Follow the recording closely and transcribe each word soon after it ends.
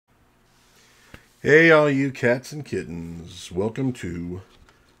Hey, all you cats and kittens. Welcome to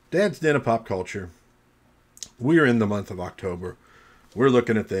Dad's Den of Pop Culture. We're in the month of October. We're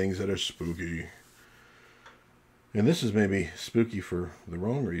looking at things that are spooky. And this is maybe spooky for the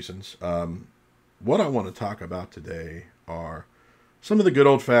wrong reasons. What I want to talk about today are some of the good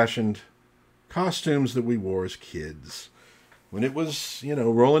old fashioned costumes that we wore as kids. When it was,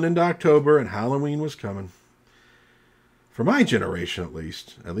 rolling into October and Halloween was coming. For my generation, at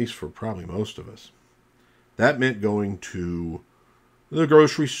least for probably most of us, that meant going to the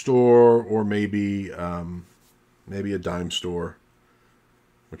grocery store or maybe a dime store.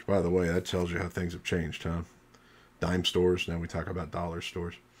 Which, by the way, that tells you how things have changed, huh? Dime stores. Now we talk about dollar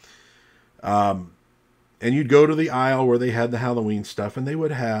stores. And you'd go to the aisle where they had the Halloween stuff, and they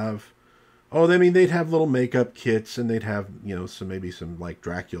would have, they'd have little makeup kits, and they'd have, some like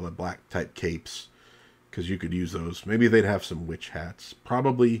Dracula black type capes, because you could use those. Maybe they'd have some witch hats,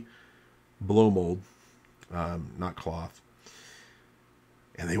 probably blow mold, not cloth.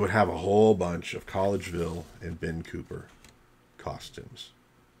 And they would have a whole bunch of Collegeville and Ben Cooper costumes.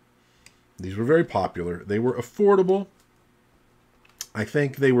 These were very popular. They were affordable. I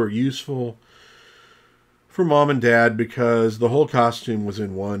think they were useful for mom and dad because the whole costume was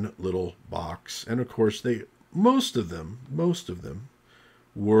in one little box. And of course, most of them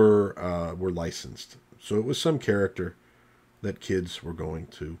were licensed. So it was some character that kids were going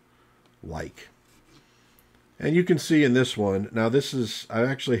to like. And you can see in this one, now I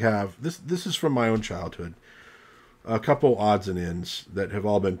actually have, this is from my own childhood, a couple odds and ends that have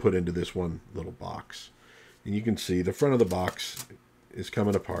all been put into this one little box. And you can see the front of the box is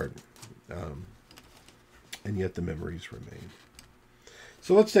coming apart, and yet the memories remain.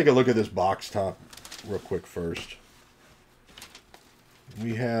 So let's take a look at this box top real quick first.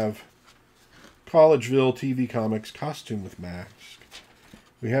 We have Collegeville TV Comics Costume with Mask.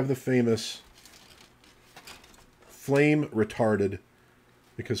 We have the famous flame retarded,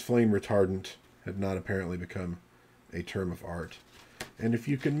 because flame retardant had not apparently become a term of art. And if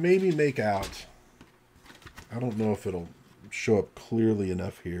you can maybe make out, I don't know if it'll show up clearly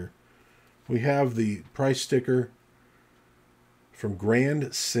enough here, we have the price sticker from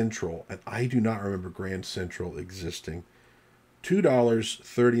Grand Central, and I do not remember Grand Central existing.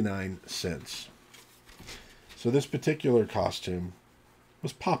 $2.39. So this particular costume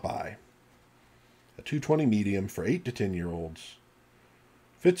was Popeye. A 220 medium for 8 to 10-year-olds.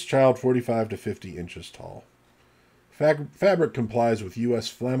 Fits child 45 to 50 inches tall. Fabric complies with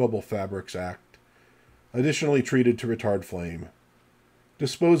U.S. Flammable Fabrics Act. Additionally treated to retard flame.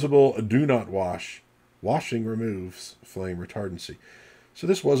 Disposable, do not wash. Washing removes flame retardancy. So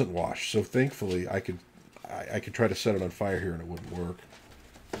this wasn't washed. So thankfully I could try to set it on fire here and it wouldn't work.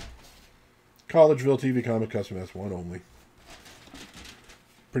 Collegeville TV Comic Custom, that's one only.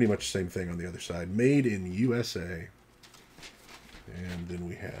 Pretty much the same thing on the other side. Made in USA. And then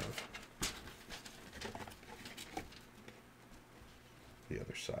we have the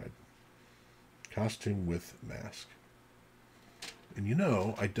other side. Costume with mask. And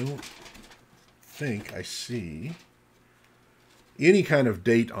I don't think I see any kind of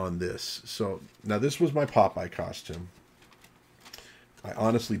date on this. So, now this was my Popeye costume. I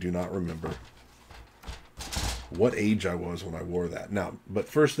honestly do not remember what age I was when I wore that. Now, but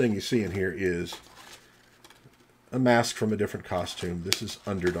first thing you see in here is a mask from a different costume. This is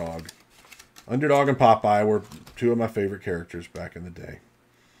Underdog. Underdog and Popeye were two of my favorite characters back in the day.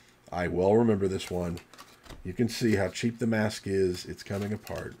 I well remember this one. You can see how cheap the mask is. It's coming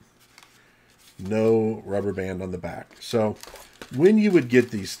apart. No rubber band on the back. So when you would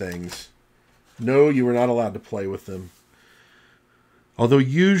get these things, no, you were not allowed to play with them. Although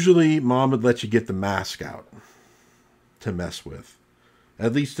usually mom would let you get the mask out to mess with,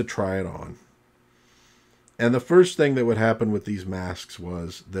 at least to try it on. And the first thing that would happen with these masks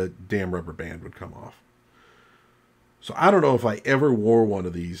was the damn rubber band would come off. So I don't know if I ever wore one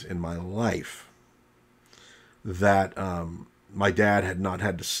of these in my life that my dad had not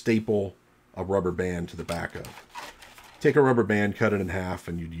had to staple a rubber band to the back of. Take a rubber band, cut it in half,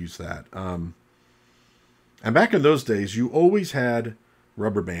 and you'd use that. And back in those days, you always had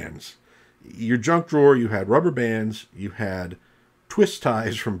rubber bands. Your junk drawer, you had rubber bands, you had twist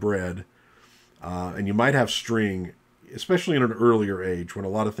ties from bread, and you might have string, especially in an earlier age when a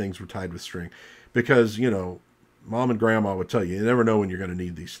lot of things were tied with string. Because, mom and grandma would tell you, you never know when you're going to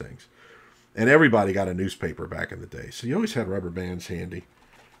need these things. And everybody got a newspaper back in the day. So you always had rubber bands handy,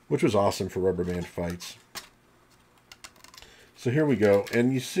 which was awesome for rubber band fights. So here we go.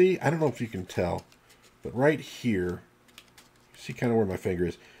 And you see, I don't know if you can tell, but right here, see kind of where my finger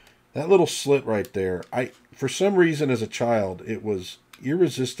is. That little slit right there, for some reason as a child, it was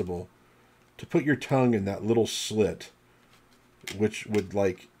irresistible to put your tongue in that little slit, which would,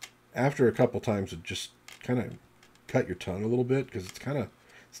 like, after a couple times, it just kind of cut your tongue a little bit, because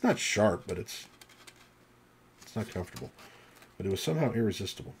it's not sharp, but it's not comfortable. But it was somehow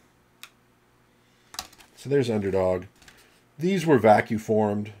irresistible. So there's Underdog. These were vacuum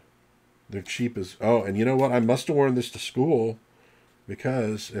formed. They're cheap as... Oh, and you know what? I must have worn this to school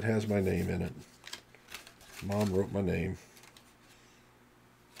because it has my name in it. Mom wrote my name.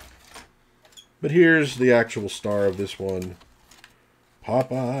 But here's the actual star of this one.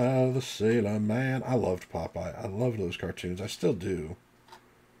 Popeye the Sailor Man. I loved Popeye. I loved those cartoons. I still do.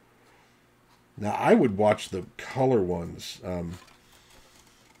 Now, I would watch the color ones.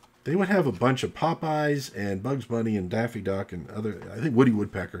 They would have a bunch of Popeyes and Bugs Bunny and Daffy Duck and other... I think Woody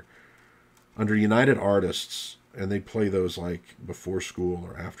Woodpecker under United Artists. And they'd play those like before school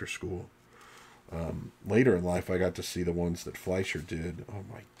or after school. Later in life, I got to see the ones that Fleischer did. Oh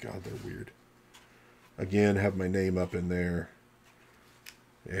my God, they're weird. Again, have my name up in there.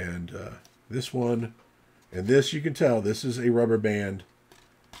 And this one, and this, you can tell, this is a rubber band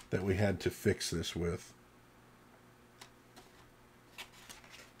that we had to fix this with.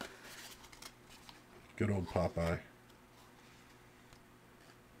 Good old Popeye.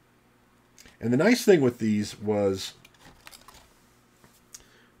 And the nice thing with these was,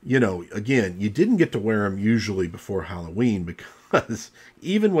 you know, again, you didn't get to wear them usually before Halloween because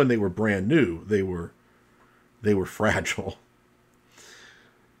even when they were brand new, they were fragile.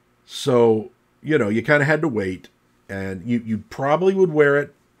 So, you know, you kind of had to wait, and you probably would wear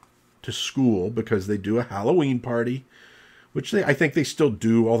it to school because they do a Halloween party, which I think they still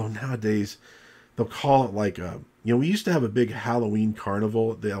do, although nowadays they'll call it like a, you know, we used to have a big Halloween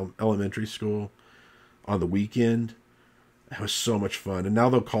carnival at the elementary school on the weekend. That was so much fun. And now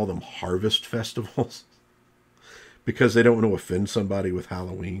they'll call them harvest festivals because they don't want to offend somebody with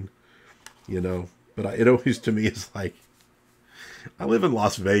Halloween, you know. But it always, to me, is like, I live in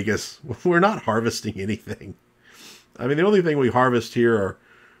Las Vegas. We're not harvesting anything. I mean, the only thing we harvest here are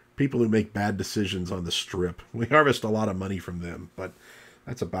people who make bad decisions on the strip. We harvest a lot of money from them, but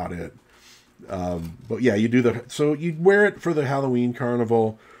that's about it. But yeah, you do so you'd wear it for the Halloween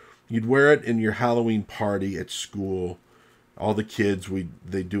carnival. You'd wear it in your Halloween party at school. All the kids,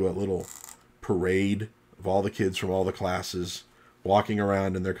 they do a little parade of all the kids from all the classes walking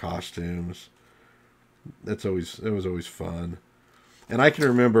around in their costumes. It was always fun. And I can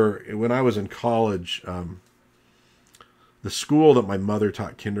remember when I was in college, the school that my mother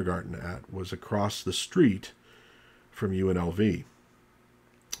taught kindergarten at was across the street from UNLV.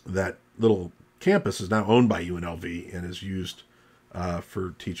 That little campus is now owned by UNLV and is used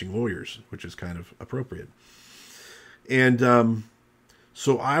for teaching lawyers, which is kind of appropriate. And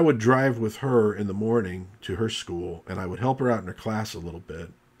so I would drive with her in the morning to her school, and I would help her out in her class a little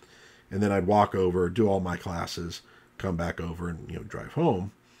bit. And then I'd walk over, do all my classes, come back over, and, you know, drive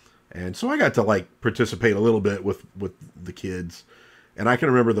home. And so I got to, like, participate a little bit with the kids. And I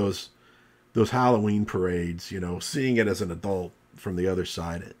can remember those Halloween parades, you know, seeing it as an adult from the other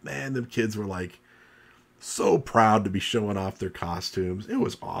side. Man, them kids were, like, so proud to be showing off their costumes. It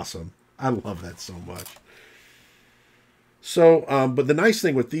was awesome. I love that so much. So, but the nice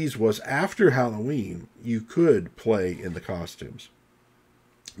thing with these was after Halloween, you could play in the costumes.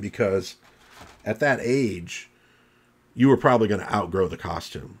 Because at that age, you were probably going to outgrow the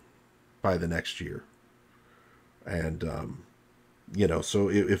costume by the next year. And, you know, so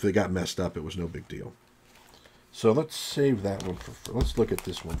if it got messed up, it was no big deal. So let's save that one let's look at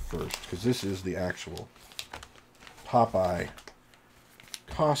this one first, because this is the actual Popeye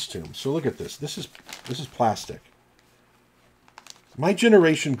costume. So look at this. This is plastic. My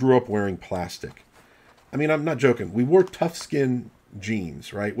generation grew up wearing plastic. I mean, I'm not joking. We wore tough skin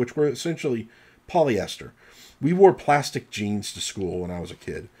jeans, right, which were essentially polyester. We wore plastic jeans to school when I was a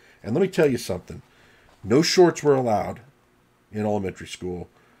kid. And let me tell you something. No shorts were allowed in elementary school.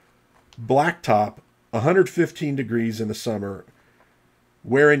 Blacktop, 115 degrees in the summer,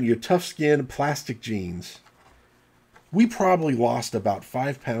 wearing your tough skin plastic jeans. We probably lost about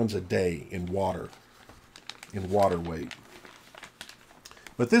 5 pounds a day in water weight.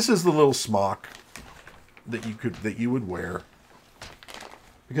 But this is the little smock that you would wear.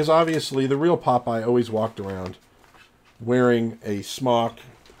 Because obviously the real Popeye always walked around wearing a smock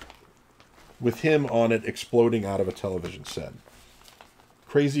with him on it exploding out of a television set.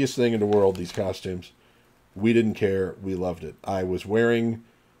 Craziest thing in the world, these costumes. We didn't care. We loved it. I was wearing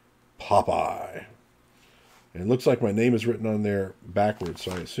Popeye. And it looks like my name is written on there backwards,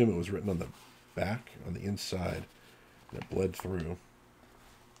 so I assume it was written on the back, on the inside. And it bled through.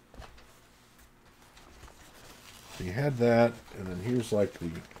 So you had that, and then here's like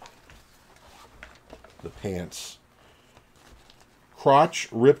the the pants. Crotch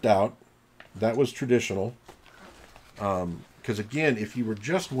ripped out. That was traditional. Because again, if you were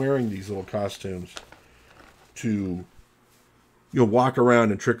just wearing these little costumes to walk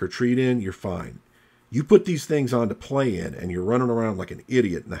around and trick or treat in, you're fine. You put these things on to play in, and you're running around like an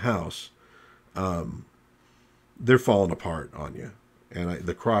idiot in the house. They're falling apart on you. And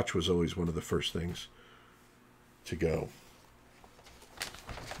the crotch was always one of the first things to go.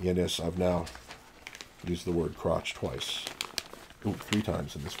 Yes, I've now used the word crotch twice. Ooh, 3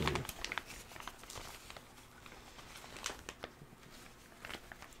 times in this video.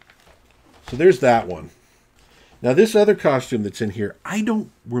 So there's that one. Now this other costume that's in here, I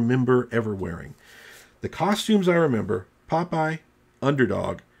don't remember ever wearing. The costumes I remember, Popeye,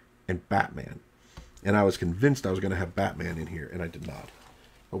 Underdog, and Batman. And I was convinced I was going to have Batman in here, and I did not.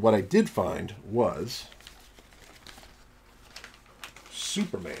 But what I did find was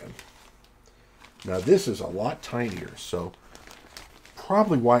Superman. Now this is a lot tinier, so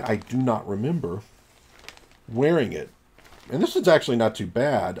probably why I do not remember wearing it. And this is actually not too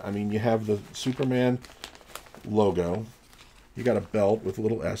bad. I mean, you have the Superman logo. You got a belt with a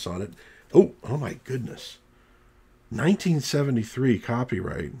little S on it. Oh my goodness. 1973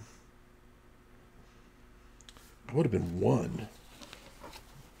 copyright. I would have been 1.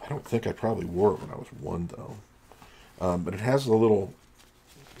 I don't think I probably wore it when I was 1, though. But it has the little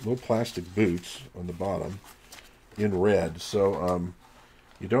plastic boots on the bottom in red. So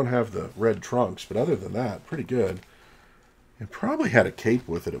you don't have the red trunks, but other than that, pretty good. And probably had a cape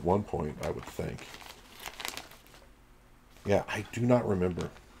with it at one point, I would think. Yeah, I do not remember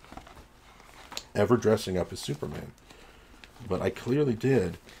ever dressing up as Superman. But I clearly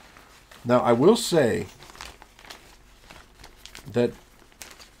did. Now, I will say that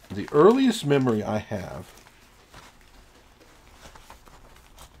the earliest memory I have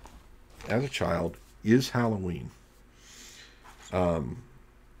as a child is Halloween.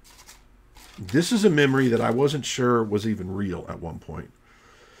 This is a memory that I wasn't sure was even real at one point,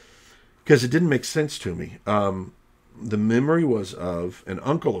 because it didn't make sense to me. The memory was of an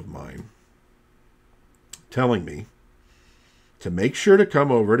uncle of mine telling me to make sure to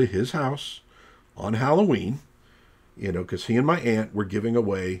come over to his house on Halloween, because he and my aunt were giving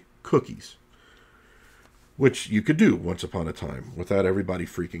away cookies, which you could do once upon a time without everybody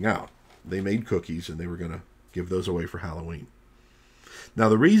freaking out. They made cookies, and they were going to give those away for Halloween. Now,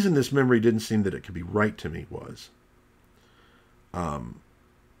 the reason this memory didn't seem that it could be right to me was I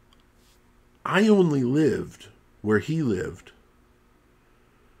only lived where he lived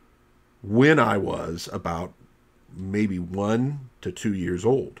when I was about maybe 1 to 2 years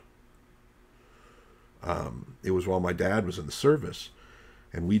old. It was while my dad was in the service,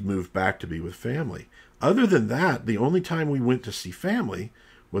 and we'd moved back to be with family. Other than that, the only time we went to see family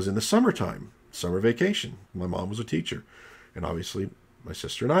was in the summertime, summer vacation. My mom was a teacher, and obviously my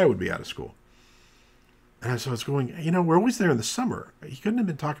sister and I would be out of school. And so I was going, we're always there in the summer. He couldn't have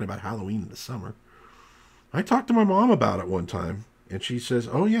been talking about Halloween in the summer. I talked to my mom about it one time, and she says,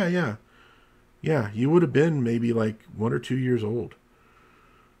 oh, yeah, you would have been maybe like 1 or 2 years old.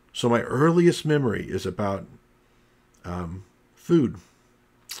 So my earliest memory is about food,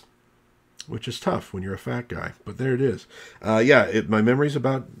 which is tough when you're a fat guy, but there it is. My memory's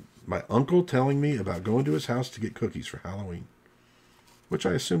about my uncle telling me about going to his house to get cookies for Halloween, which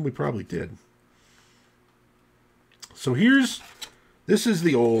I assume we probably did. So this is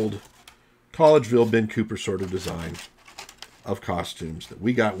the old Collegeville Ben Cooper sort of design of costumes that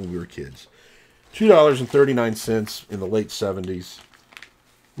we got when we were kids. $2.39 in the late 70s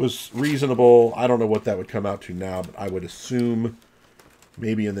was reasonable. I don't know what that would come out to now, but I would assume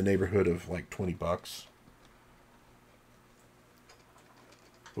maybe in the neighborhood of like $20.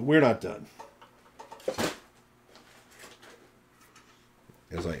 But we're not done.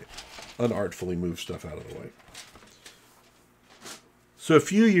 As I unartfully move stuff out of the way. So a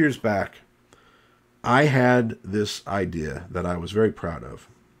few years back, I had this idea that I was very proud of.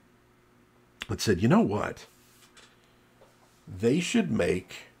 It said, you know what? They should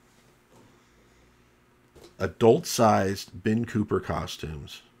make adult-sized Ben Cooper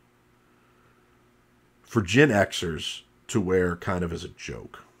costumes for Gen Xers to wear kind of as a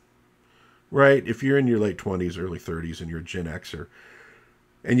joke. Right? If you're in your late 20s, early 30s, and you're a Gen Xer,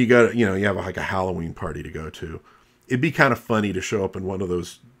 and you got, you have like a Halloween party to go to, it'd be kind of funny to show up in one of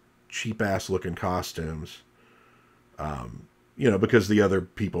those cheap-ass looking costumes, because the other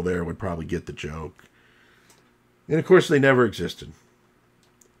people there would probably get the joke. And, of course, they never existed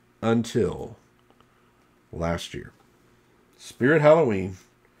until last year. Spirit Halloween.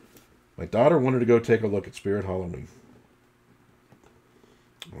 My daughter wanted to go take a look at Spirit Halloween.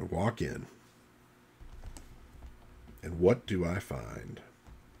 I walk in. And what do I find?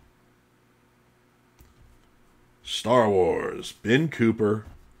 Star Wars. Ben Cooper.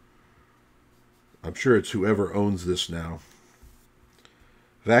 I'm sure it's whoever owns this now.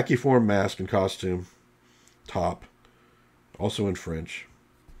 Vacuform mask and costume. Top. Also in French.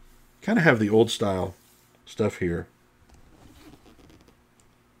 Kind of have the old style stuff here.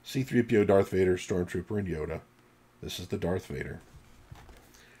 C-3PO, Darth Vader, Stormtrooper, and Yoda. This is the Darth Vader.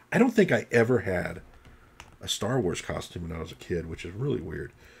 I don't think I ever had a Star Wars costume when I was a kid, which is really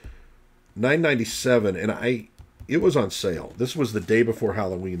weird. $9.97, and it was on sale. This was the day before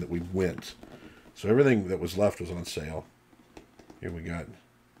Halloween that we went. So everything that was left was on sale. Here we got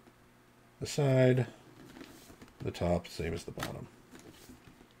the side, the top, same as the bottom.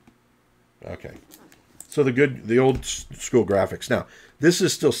 Okay. So the old school graphics. Now, this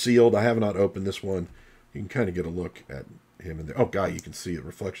is still sealed. I have not opened this one. You can kind of get a look at him in there. Oh, God, you can see a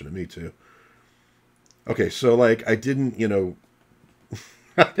reflection of me, too. Okay, so, like, I didn't,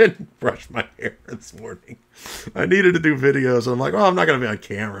 I didn't brush my hair this morning. I needed to do videos. I'm like, oh, I'm not going to be on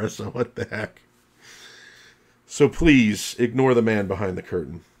camera, so what the heck? So please ignore the man behind the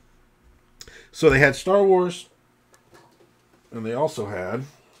curtain. So they had Star Wars, and they also had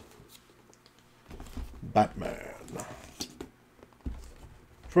Batman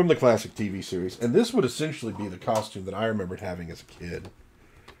from the classic TV series. And this would essentially be the costume that I remembered having as a kid.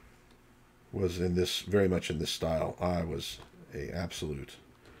 Was in this, very much in this style. I was a absolute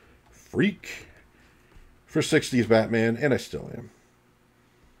freak for 60s Batman, and I still am.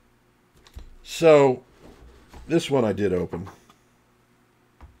 So, this one I did open.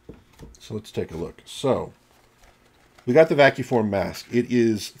 So let's take a look. So, we got the Vacuform mask. It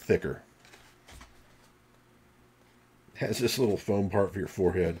is thicker. It has this little foam part for your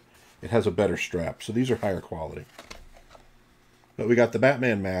forehead. It has a better strap. So these are higher quality. But we got the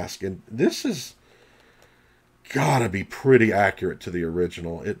Batman mask, and this is gotta be pretty accurate to the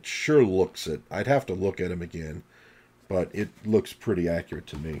original. It sure looks it. I'd have to look at him again, but it looks pretty accurate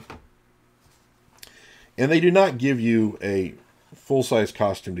to me. And they do not give you a full-size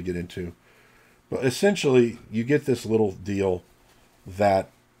costume to get into, but essentially you get this little deal that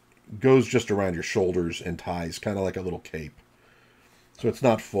goes just around your shoulders and ties, kind of like a little cape. So it's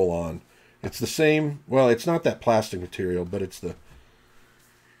not full on. It's the same, well, it's not that plastic material, but it's the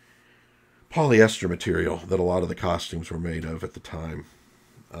polyester material that a lot of the costumes were made of at the time.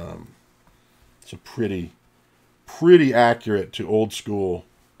 So pretty accurate to old school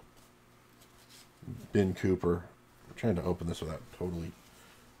Ben Cooper. I'm trying to open this without totally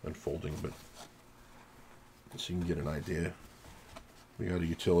unfolding, but so you can get an idea. We got a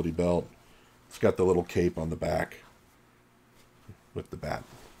utility belt. It's got the little cape on the back with the bat.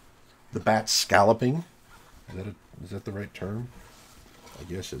 The bat scalloping. Is that the right term? I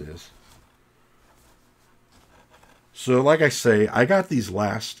guess it is. So, like I say, I got these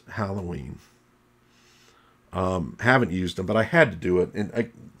last Halloween. Haven't used them, but I had to do it.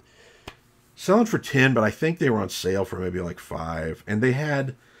 And selling for 10, but I think they were on sale for maybe like 5. And they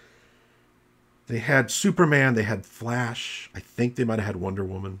had Superman, they had Flash. I think they might have had Wonder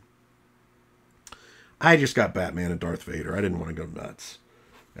Woman. I just got Batman and Darth Vader. I didn't want to go nuts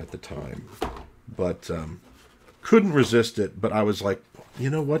at the time, but couldn't resist it. But I was like, you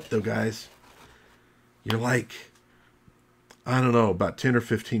know what, though, guys? You're like, I don't know, about 10 or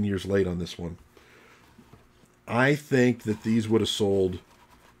 15 years late on this one. I think that these would have sold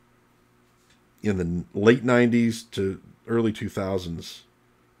in the late 90s to early 2000s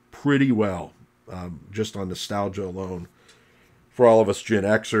pretty well, just on nostalgia alone. For all of us Gen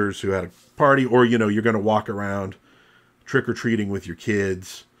Xers who had a party, or, you're going to walk around trick-or-treating with your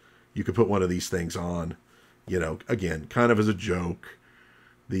kids, you could put one of these things on, again, kind of as a joke.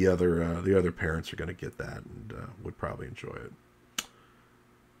 The other parents are going to get that and would probably enjoy it.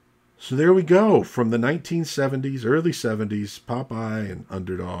 So there we go, from the 1970s, early 70s, Popeye and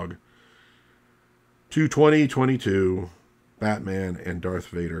Underdog, to 2022, Batman and Darth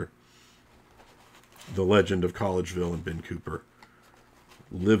Vader. The legend of Collegeville and Ben Cooper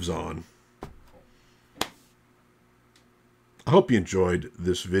lives on. I hope you enjoyed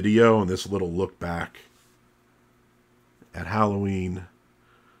this video and this little look back at Halloween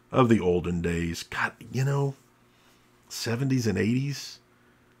of the olden days. God, 70s and 80s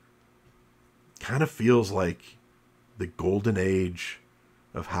kind of feels like the golden age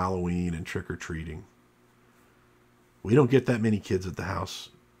of Halloween and trick-or-treating. We don't get that many kids at the house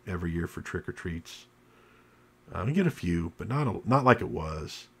every year for trick-or-treats. We get a few, but not like it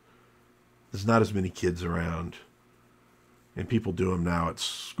was. There's not as many kids around. And people do them now at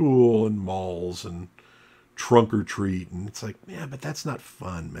school and malls and trunk or treat. And it's like, yeah, but that's not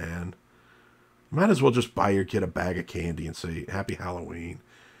fun, man. Might as well just buy your kid a bag of candy and say, Happy Halloween.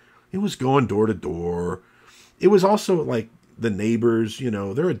 It was going door to door. It was also like the neighbors, you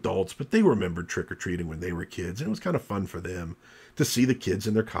know, they're adults, but they remembered trick-or-treating when they were kids. And it was kind of fun for them to see the kids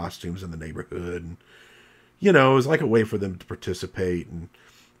in their costumes in the neighborhood. And, you know, it was like a way for them to participate and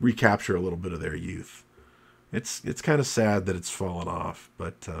recapture a little bit of their youth. It's kind of sad that it's fallen off,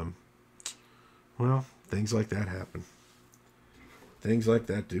 but, well, things like that happen. Things like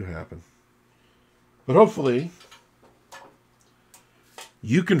that do happen. But hopefully,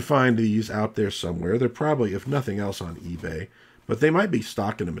 you can find these out there somewhere. They're probably, if nothing else, on eBay. But they might be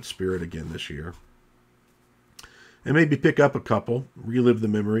stocking them at Spirit again this year. And maybe pick up a couple, relive the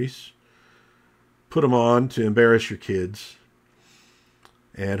memories, put them on to embarrass your kids.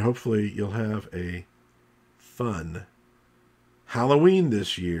 And hopefully you'll have a fun Halloween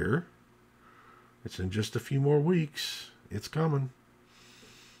this year. It's in just a few more weeks. It's coming.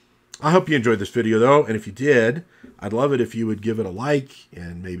 I hope you enjoyed this video, though, and if you did, I'd love it if you would give it a like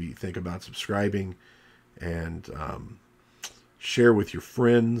and maybe think about subscribing and share with your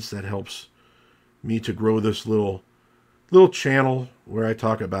friends. That helps me to grow this little channel where I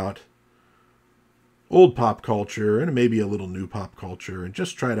talk about old pop culture and maybe a little new pop culture and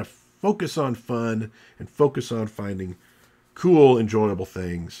just try to focus on fun and focus on finding cool, enjoyable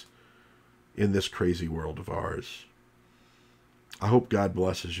things in this crazy world of ours. I hope God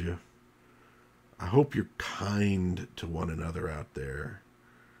blesses you. I hope you're kind to one another out there.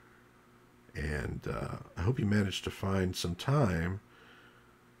 And I hope you manage to find some time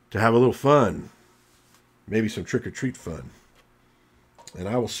to have a little fun. Maybe some trick-or-treat fun. And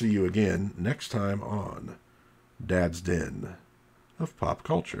I will see you again next time on Dad's Den of Pop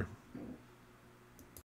Culture.